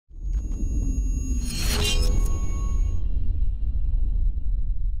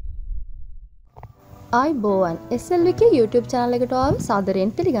ආයිබෝවන් Slviki YouTube channel එකට ආව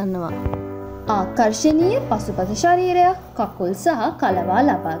සාදරයෙන් පිළිගන්නවා. ආකර්ෂණීය පසුපස ශරීරයක් කකුල් සහ කලවා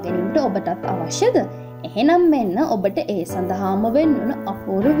ලබා ගැනීමට ඔබටත් අවශ්‍යද? එහෙනම් මෙන්න ඔබට ඒ සඳහාම වෙන්නුන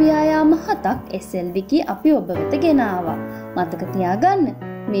අපූර්ව ව්‍යායාම 7ක් Slviki අපි ඔබ වෙත ගෙන ආවා. මතක තියාගන්න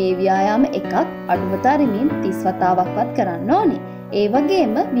මේ ව්‍යායාම එකක් අඩුම තරමින් 30 වතාවක්වත් කරන්න ඕනේ. ඒ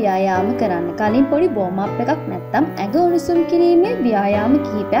වගේම ව්‍යායාම කරන්න කලින් පොඩි වෝම් අප් එකක් නැත්නම් ඇඟ උණුසුම් කිරීමේ ව්‍යායාම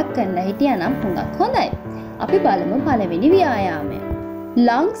කිහිපයක් කරලා හිටියානම් හුඟක් හොඳයි. අපි බලමු පළවෙනි ව්‍යායාමය.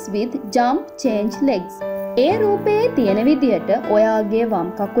 Lunges with jump change legs. ඒ රූපයේ තියෙන විදියට ඔයාගේ වම්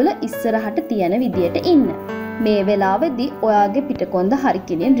කකුල ඉස්සරහට තියෙන විදියට ඉන්න. මේ වෙලාවේදී ඔයාගේ පිටකොන්ද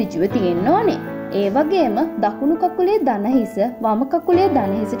හරියකින් ඍජුව තියෙන්න ඕනේ. ඒ වගේම දකුණු කකුලේ දන හිස වම් කකුලේ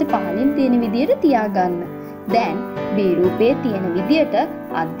දන හිසට පහළින් තියෙන විදියට තියාගන්න. දැන් B රූපයේ තියෙන විදියට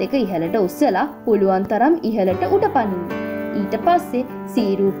අත් දෙක ඉහළට උස්සලා පුළුවන් තරම් ඉහළට උඩ පනින්න. ඊට පස්සේ C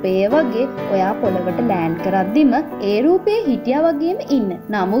රූපයේ වගේ ඔයා පොළවට ලෑන්ඩ් කරද්දිම ඒ රූපයේ හිටියා වගේම ඉන්න.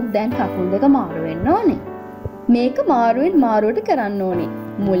 නමුත් දැන් කකුල් දෙක මාරු වෙන්න ඕනේ. මේක මාරුවෙන් මාරුවට කරන්න ඕනේ.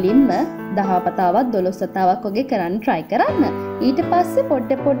 මුලින්ම 10 වතාවක් 12 වතාවක් වගේ කරන්න try කරන්න. ඊට පස්සේ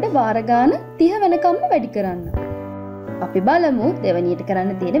පොඩ වාර ගන්න 30 වෙනකම්ම වැඩි කරන්න. අපි බලමු දෙවැනියට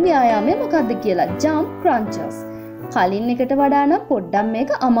කරන්න තියෙන ව්‍යායාමය මොකක්ද කියලා. jump crunches. කලින් එකට වඩා නම් පොඩ්ඩක්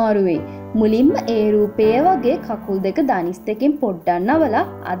මේක අමාරු වෙයි. මුලින්ම ඒ රූපයේ වගේ කකුල් දෙක දනිස් දෙකෙන් පොඩ්ඩක් නවලා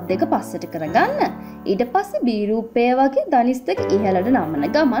අත් දෙක පස්සට කරගන්න. ඊට පස්සේ B රූපයේ වගේ දනිස් දෙක ඉහළට නමන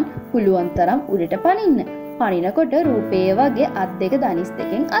ගමන් පුළුවන් තරම් උඩට පනින්න. පනිනකොට රූපයේ වගේ අත් දෙක දනිස්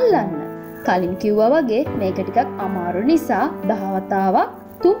දෙකෙන් අල්ලන්න. කලින් කිව්වා වගේ මේක ටිකක් අමාරු නිසා 10 වතාවක්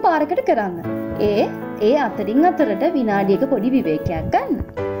 3 පාරකට කරන්න. ඒ අතරින් අතරට විනාඩියක පොඩි විවේකයක් ගන්න.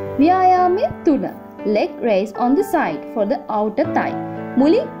 ව්‍යායාමය 3. Leg raise on the side for the outer thigh.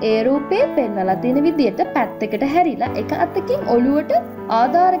 මුලින් ඒ රූපේ පෙන්නලා තියෙන විදියට පැත්තකට හැරිලා එක අතකින් ඔළුවට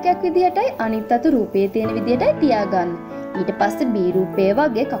ආධාරකයක් විදියටයි අනිත් අත රූපේ තියෙන විදියටයි තියාගන්න. ඊට පස්සේ B රූපයේ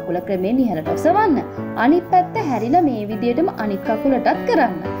වගේ කකුල ක්‍රමයෙන් ඉහළට ඔසවන්න. අනිත් පැත්ත හැරිලා මේ විදියටම අනිත් කකුලටත්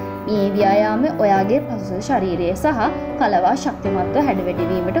කරන්න. මේ ව්‍යායාමය ඔයාගේ පසුබිම ශරීරය සහ කලවා ශක්තිමත්ව හැඩවැඩි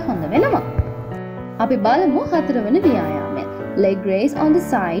වීමට හොඳ වෙනවා. අපි බලමු හතරවෙනි ව්‍යායාමය. Leg raise on the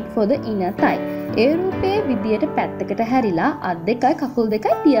side for the inner thigh. ඒ රූපයේ විදියට පැත්තකට හැරිලා අත් දෙකයි කකුල්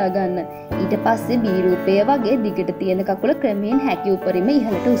දෙකයි තියාගන්න. ඊට පස්සේ B රූපයේ වගේ දිගට තියෙන කකුල ක්‍රමයෙන් හැකි උපරිම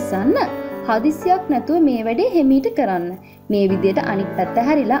ඉහළට උස්සන්න. හදිසියක් නැතුව මේ වැඩේ හිමීට කරන්න. මේ විදියට අනිත් පැත්ත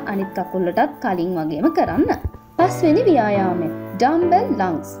හැරිලා අනිත් කකුලටත් කලින් වගේම කරන්න. පස්වෙනි ව්‍යායාමය dumbbell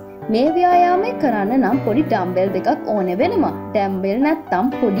lunges. මේ ව්‍යායාමය කරන්න නම් පොඩි ඩම්බෙල් දෙකක් ඕනේ වෙනවා. ඩම්බෙල් නැත්තම්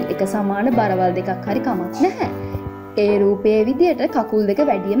පොඩි එක සමාන බරවල් දෙකක් හරි කමක් නැහැ. ඒ රූපයේ විදියට කකුල් දෙක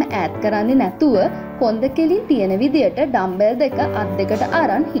වැඩියම ඈත් කරන්නේ නැතුව කොන්ද කෙලින් තියෙන විදියට ඩම්බෙල් දෙක අත් දෙකට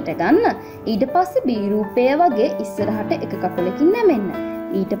අරන් හිටගන්න. ඊට පස්සේ B රූපයේ වගේ ඉස්සරහට එක කකුලකින් නැමෙන්න.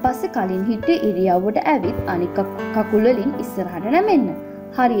 ඊට පස්සේ කලින් හිටිය ඉරියව්වට ඇවිත් අනිත් කකුල වලින් ඉස්සරහට නැමෙන්න.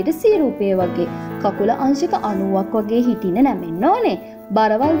 හරියට C රූපයේ වගේ කකුල අංශක 90ක් වගේ හිටින නැමෙන්න ඕනේ.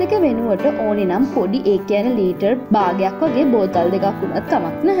 බරවල් දෙක වෙනුවට ඕනේ නම් පොඩි ඒ කියන්නේ ලීටර් භාගයක් වගේ බෝතල් දෙකක් වුණත්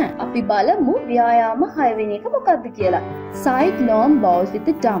කමක් නැහැ. අපි බලමු ව්‍යායාම 6 වෙනි එක මොකක්ද කියලා. Side long bows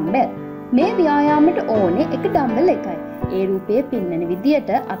with a dumbbell. මේ ව්‍යායාමයට ඕනේ එක ඩම්බෙල් එකයි. ඒ රූපයේ පෙන්වන විදියට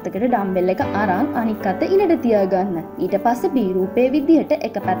අතකට ඩම්බෙල් එක අරන් අනික් අත ඉනට තියාගන්න. ඊට පස්සේ B රූපයේ විදියට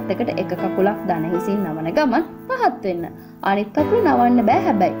එක පැත්තකට එක කකුලක් දන හිසින් නමන ගමන් පහත් වෙන්න. අනිත් කකුල නවන්න බෑ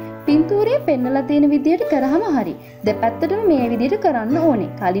හැබැයි. පින්තූරයේ පෙන්නලා තියෙන විදියට කරාම හරි. දෙපැත්තටම මේ විදියට කරන්න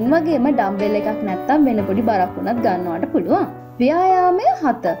ඕනේ. කලින් වගේම ඩම්බෙල් එකක් නැත්තම් වෙන පොඩි බරක් උනත් ගන්නවට පුළුවන්. ව්‍යායාමය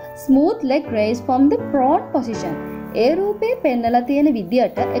 7. Smooth leg raise from the prone position. ඒ රූපේ පෙන්නලා තියෙන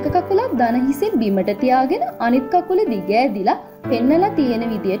විදියට එක කකුලක් දන හිසෙන් බිමට තියාගෙන අනිත් කකුල දිග ඇදිලා පෙන්නලා තියෙන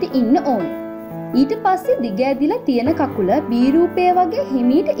විදියට ඉන්න ඕනේ. ඊට පස්සේ දිග ඇදිලා තියෙන කකුල B රූපයේ වගේ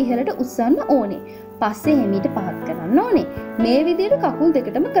හිමීට ඉහළට උස්සන්න ඕනේ. පස්සේ හිමීට පහත් කරන්න ඕනේ. මේ විදියට කකුල්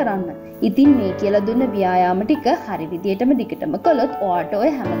දෙකටම කරන්න. ඉතින් මේ කියලා දුන්න ව්‍යායාම ටික හරි විදියටම දිගටම කළොත් ඔයාට ඔය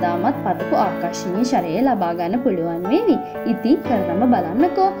හැමදාමත් පතපු ආකර්ෂණීය ශරීරය ලබා ගන්න පුළුවන් වේවි. ඉතින් කරලම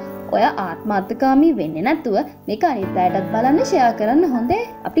බලන්නකෝ. ඔය ආත්මාර්ථකාමී වෙන්නේ නැතුව මේක අනිත් අයටත් බලන්න ෂෙයා කරන්න හොඳේ.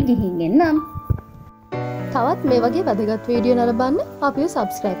 අපි ගිහින් එන්නම්. තවත් මේ වගේ වැදගත් වීඩියෝ නරඹන්න අපිව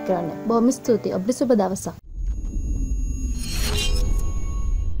subscribe කරන්න. බොහොම ස්තුතියි. ඔබට සුබ දවසක්.